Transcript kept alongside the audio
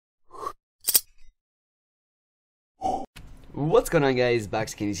What's going on, guys?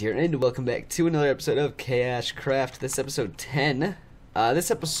 BoxKitties here, and welcome back to another episode of KaoshKraft. This episode 10. This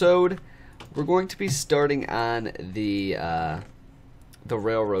episode, we're going to be starting on the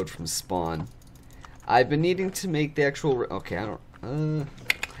railroad from spawn. I've been needing to make the actual. Okay, I don't.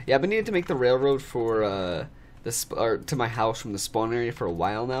 Yeah, I've been needing to make the railroad for to my house from the spawn area for a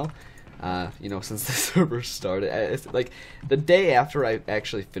while now. You know, since the server started. It's like the day after I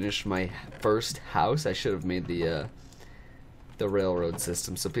actually finished my first house, I should have made the railroad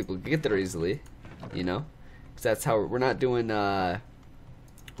system so people can get there easily, you know, because that's how we're not doing nether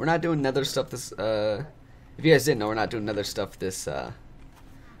stuff this if you guys didn't know, we're not doing nether stuff this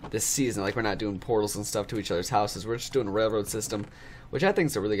this season. Like, we're not doing portals and stuff to each other's houses. We're just doing a railroad system, which I think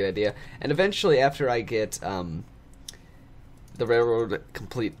is a really good idea. And eventually, after I get the railroad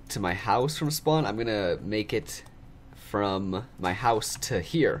complete to my house from spawn, I'm gonna make it from my house to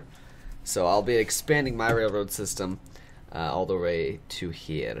here, so I'll be expanding my railroad system all the way to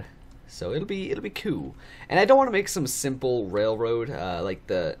here. So it'll be cool. And I don't want to make some simple railroad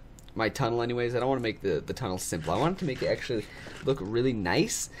like my tunnel anyways. I don't want to make the tunnel simple. I want to make it actually look really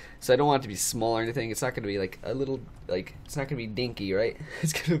nice. So I don't want it to be small or anything. It's not going to be like a little, like, it's not going to be dinky, right?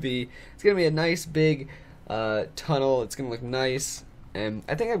 It's going to be a nice big tunnel. It's going to look nice. And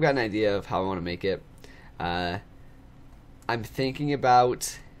I think I've got an idea of how I want to make it. I'm thinking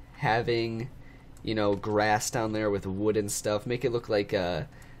about having, you know, grass down there with wood and stuff. Make it look like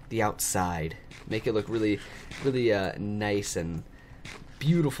the outside. Make it look really nice and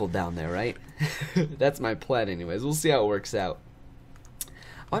beautiful down there, right? That's my plan anyways. We'll see how it works out.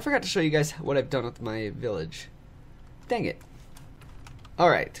 Oh, I forgot to show you guys what I've done with my village. Dang it.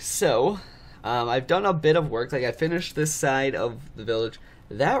 Alright, so I've done a bit of work. Like, I finished this side of the village.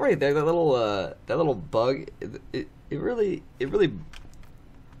 That right there, that little bug, it really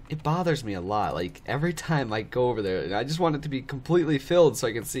bothers me a lot. Like, every time I go over there, and I just want it to be completely filled so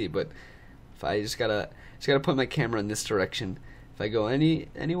I can see, but if I just gotta put my camera in this direction. If I go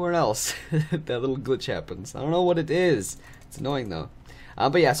anywhere else, that little glitch happens. I don't know what it is. It's annoying though.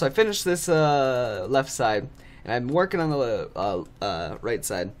 But yeah, so I finished this left side, and I'm working on the right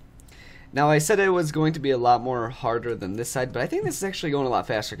side. Now, I said it was going to be a lot more harder than this side, but I think this is actually going a lot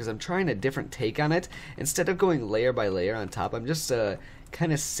faster because I'm trying a different take on it. Instead of going layer by layer on top, I'm just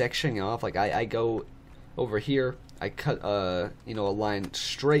kind of sectioning off. Like, I go over here, I cut you know, a line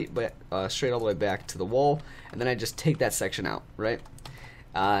straight all the way back to the wall, and then I just take that section out, right?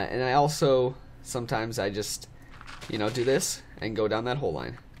 And I also sometimes I just, you know, do this and go down that whole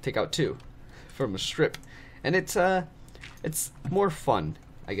line, take out two from a strip, and it's more fun,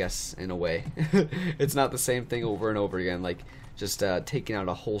 I guess, in a way. It's not the same thing over and over again, like just taking out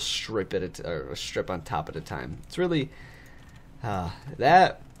a whole strip or a strip on top at a time. It's really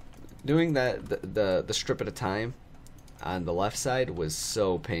doing the strip at a time on the left side was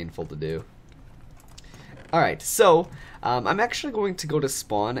so painful to do. Alright, so I'm actually going to go to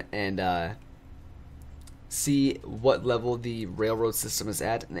spawn and see what level the railroad system is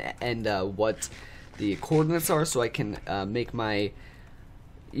at, and what the coordinates are, so I can make my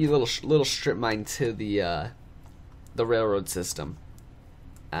little strip mine to the railroad system.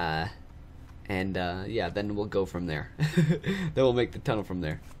 Yeah, then we'll go from there. Then we'll make the tunnel from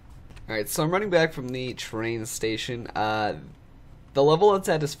there. Alright, so I'm running back from the train station. The level it's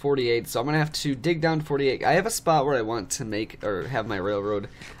at is 48, so I'm going to have to dig down to 48. I have a spot where I want to make, or have my railroad,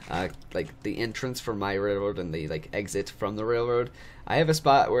 like the entrance for my railroad and the like exit from the railroad. I have a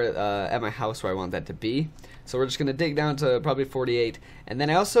spot where at my house where I want that to be. So we're just going to dig down to probably 48. And then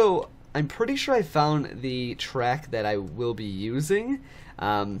I'm pretty sure I found the track that I will be using.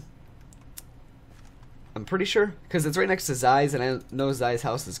 I'm pretty sure, because it's right next to Zai's, and I know Zai's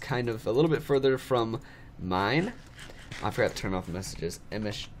house is kind of a little bit further from mine. I forgot to turn off the messages.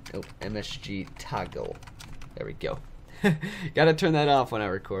 MSG toggle. There we go. Gotta turn that off when I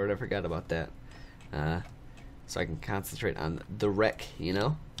record. I forgot about that. So I can concentrate on the wreck, you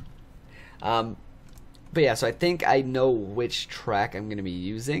know? But yeah, so I think I know which track I'm going to be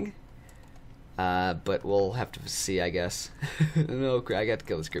using. But we'll have to see, I guess. No, I got to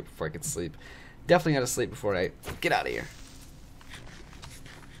kill this creep before I can sleep. Definitely got to sleep before I get out of here.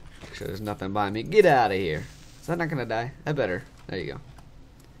 Make sure there's nothing behind me. Get out of here. Is that not going to die? I better. There you go.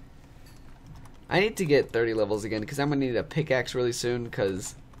 I need to get 30 levels again because I'm going to need a pickaxe really soon,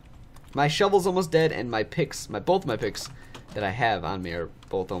 because my shovel's almost dead, and my picks, both my picks that I have on me are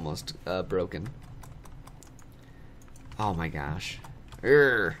both almost broken. Oh my gosh.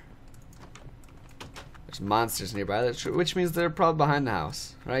 Urgh. There's monsters nearby, which means they're probably behind the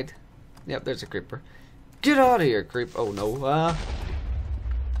house, right? Yep, there's a creeper. Get out of here, creep. Oh no.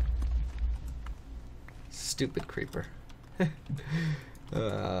 Stupid creeper.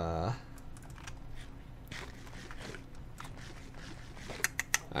 Alright,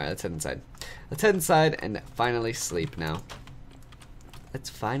 let's head inside. Let's head inside and finally sleep now. Let's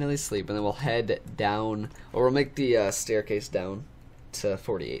finally sleep, and then we'll head down, or we'll make the staircase down to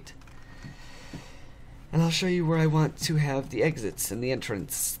 48. And I'll show you where I want to have the exits and the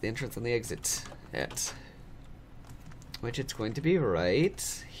entrance and the exit at. Which it's going to be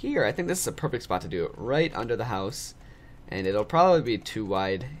right here. I think this is a perfect spot to do it, right under the house. And it'll probably be too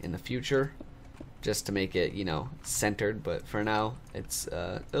wide in the future, just to make it, you know, centered. But for now, it's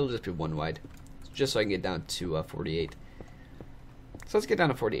it'll just be one wide, just so I can get down to 48. So let's get down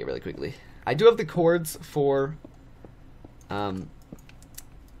to 48 really quickly. I do have the cords for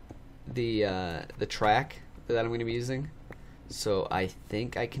the track that I'm going to be using, so I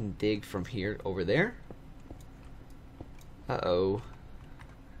think I can dig from here over there. Uh-oh,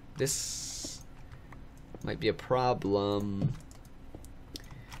 this might be a problem.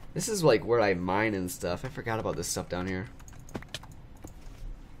 This is like where I mine and stuff. I forgot about this stuff down here.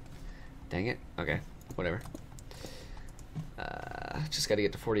 Dang it. Okay, whatever. Just gotta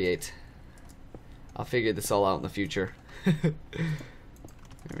get to 48. I'll figure this all out in the future. There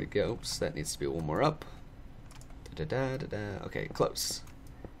we go. Oops, that needs to be one more up. Okay, close.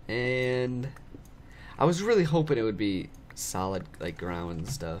 And I was really hoping it would be solid, like ground and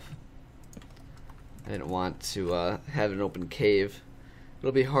stuff. I didn't want to have an open cave.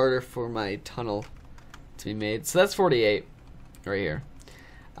 It'll be harder for my tunnel to be made. So that's 48 right here.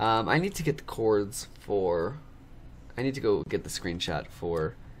 I need to get the cords for... I need to go get the screenshot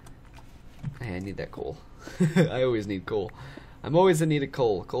for... Hey, I need that coal. I always need coal. I'm always in need of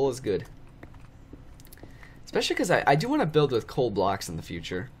coal. Coal is good. Especially because I do want to build with coal blocks in the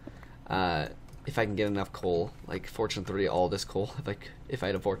future. If I can get enough coal. Like Fortune 3, all this coal. If I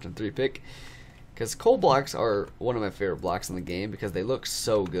had a Fortune 3 pick. Because coal blocks are one of my favorite blocks in the game because they look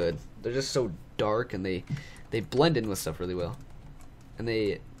so good. They're just so dark and they blend in with stuff really well. And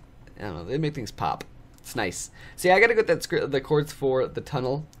I don't know, they make things pop. It's nice. See, I gotta get the cords for the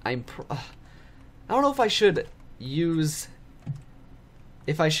tunnel. I don't know if I should use...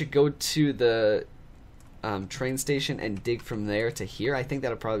 If I should go to the train station and dig from there to here. I think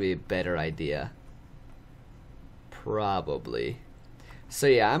that'll probably be a better idea. Probably. So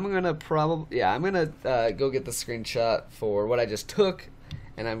yeah, I'm gonna go get the screenshot for what I just took,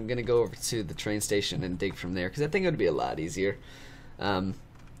 and I'm gonna go over to the train station and dig from there because I think it would be a lot easier.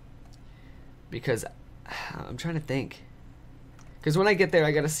 Because I'm trying to think. Because when I get there,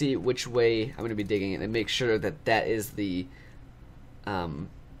 I gotta see which way I'm gonna be digging it and make sure that that is the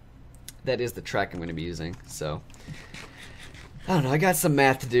track I'm gonna be using. So I don't know. I got some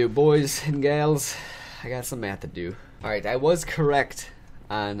math to do, boys and gals. I got some math to do. All right, I was correct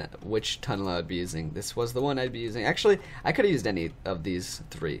on which tunnel I would be using. This was the one I'd be using. Actually, I could have used any of these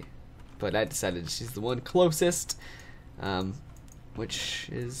three, but I decided to use the one closest, which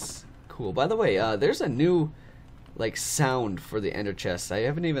is cool. By the way, there's a new like sound for the ender chest. I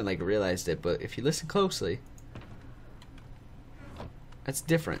haven't even like realized it, but if you listen closely, that's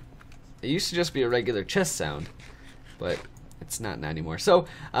different. It used to just be a regular chest sound, but it's not anymore. So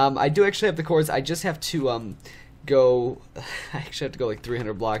I do actually have the cords. I just have to go. I actually have to go like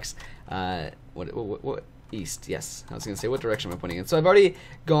 300 blocks. What east? Yes, I was gonna say what direction am I pointing in. So I've already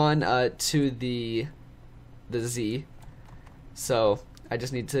gone to the Z. So I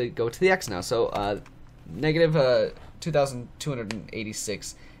just need to go to the X now. So negative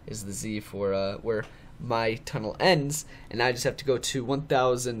 2,286 is the Z for where my tunnel ends, and I just have to go to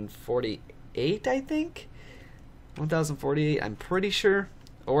 1,048, I think. 1,048, I'm pretty sure.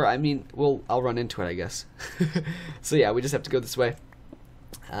 Or, I mean, I'll run into it, I guess. So yeah, we just have to go this way.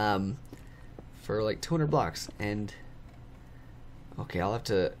 For like 200 blocks. And, okay, I'll have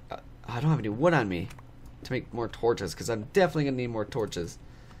to... I don't have any wood on me to make more torches, because I'm definitely going to need more torches.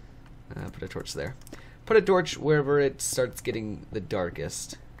 Put a torch there. Put a torch wherever it starts getting the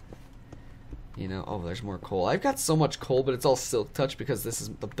darkest. You know, oh, there's more coal. I've got so much coal, but it's all Silk Touch because this is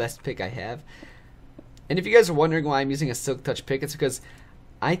the best pick I have. And if you guys are wondering why I'm using a Silk Touch pick, it's because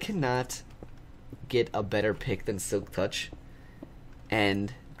I cannot get a better pick than Silk Touch.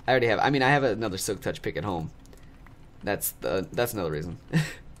 And I already have, I mean, I have another Silk Touch pick at home. That's another reason.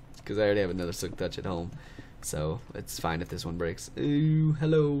 Because I already have another Silk Touch at home. So it's fine if this one breaks. Ooh,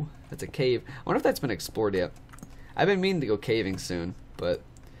 hello. That's a cave. I wonder if that's been explored yet. I've been meaning to go caving soon, but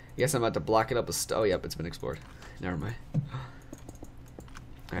I guess I'm about to block it up with oh, yep, it's been explored. Never mind.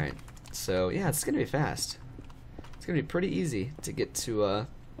 Alright, so yeah, it's gonna be fast. It's gonna be pretty easy to get to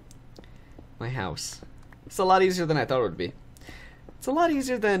my house. It's a lot easier than I thought it would be. It's a lot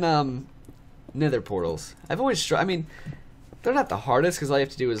easier than nether portals. I've always I mean, they're not the hardest because all you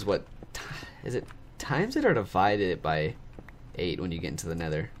have to do is what? Is it times it or divide it by 8 when you get into the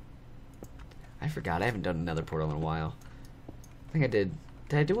nether? I forgot. I haven't done another portal in a while. I think I did.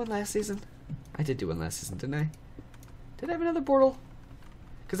 Did I do one last season? I did do one last season, didn't I? Did I have another portal?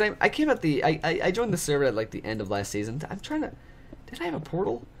 Because I came at the... I joined the server at like the end of last season. I'm trying to... Did I have a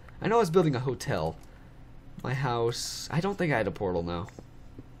portal? I know I was building a hotel. My house... I don't think I had a portal, no.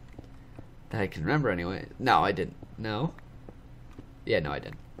 That I can remember anyway. No, I didn't. No? Yeah, no, I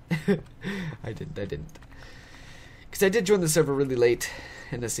didn't. I didn't. Because I did join the server really late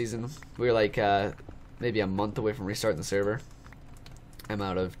in the season. We were like maybe a month away from restarting the server. I'm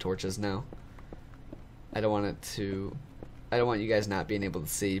out of torches now. I don't want you guys not being able to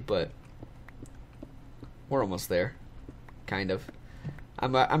see, but we're almost there. Kind of.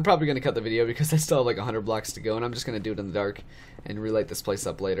 I'm probably going to cut the video because I still have like 100 blocks to go, and I'm just going to do it in the dark and relight this place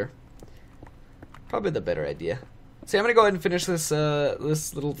up later. Probably the better idea. So I'm going to go ahead and finish this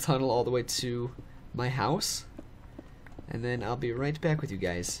this little tunnel all the way to my house. And then I'll be right back with you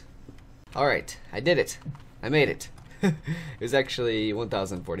guys. Alright, I did it. I made it. It was actually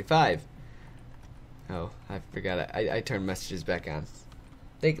 1045. Oh, I forgot. I turned messages back on.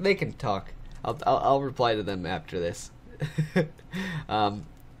 They can talk. I'll reply to them after this.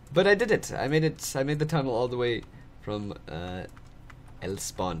 But I did it. I made it. I made the tunnel all the way from El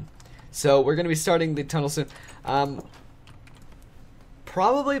Spawn. So we're gonna be starting the tunnel soon.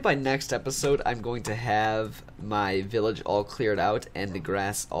 Probably by next episode, I'm going to have my village all cleared out and the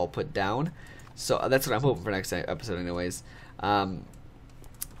grass all put down. So that's what I'm hoping for next episode anyways.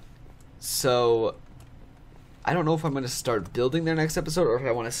 So I don't know if I'm going to start building there next episode or if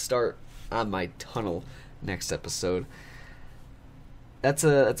I want to start on my tunnel next episode. That's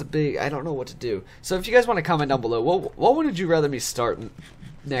a big... I don't know what to do. So if you guys want to comment down below, what would you rather me start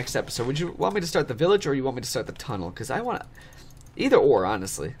next episode? Would you want me to start the village or you want me to start the tunnel? Because I want to... Either or,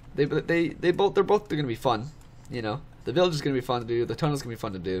 honestly. They're both going to be fun, you know. The village is going to be fun to do. The tunnel is going to be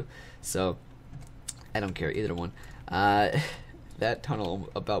fun to do. So, I don't care either one. That tunnel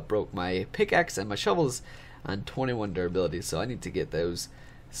about broke my pickaxe and my shovels on 21 durability. So I need to get those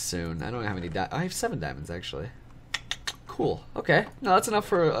soon. I don't have any I have 7 diamonds, actually. Cool. Okay. No, that's enough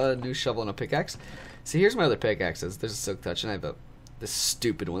for a new shovel and a pickaxe. See, here's my other pickaxes. There's a silk touch, and I have this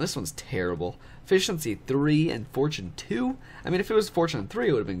stupid one. This one's terrible. Efficiency 3 and fortune 2. I mean, if it was fortune 3,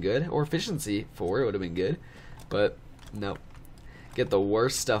 it would have been good. Or efficiency 4, it would have been good. But, nope. Get the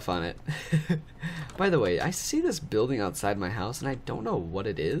worst stuff on it. By the way, I see this building outside my house, and I don't know what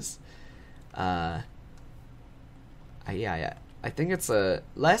it is. Yeah, I think it's a...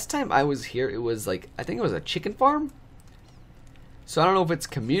 Last time I was here, it was like... I think it was a chicken farm? So I don't know if it's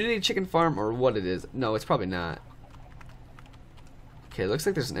community chicken farm or what it is. No, it's probably not. Okay, looks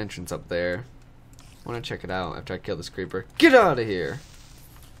like there's an entrance up there. I want to check it out after I kill this creeper. Get out of here!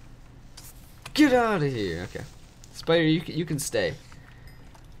 Get out of here! Okay. Spider, you can stay.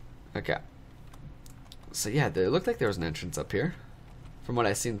 Okay. So yeah, it looked like there was an entrance up here. From what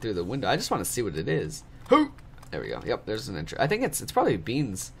I seen through the window. I just want to see what it is. There we go. Yep, there's an entrance. I think it's probably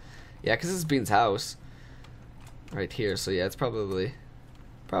Bean's. Yeah, because this is Bean's house. Right here. So yeah, it's probably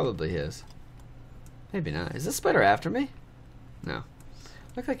his. Maybe not. Is this spider after me? No.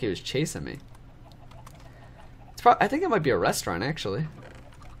 Looked like he was chasing me. I think it might be a restaurant, actually.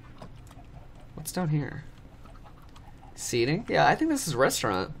 What's down here? Seating? Yeah, I think this is a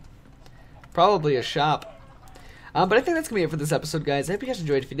restaurant. Probably a shop. But I think that's going to be it for this episode, guys. I hope you guys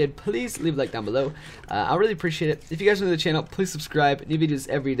enjoyed. If you did, please leave a like down below. I'll really appreciate it. If you guys are new to the channel, please subscribe. New videos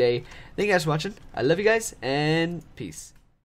every day. Thank you guys for watching. I love you guys, and peace.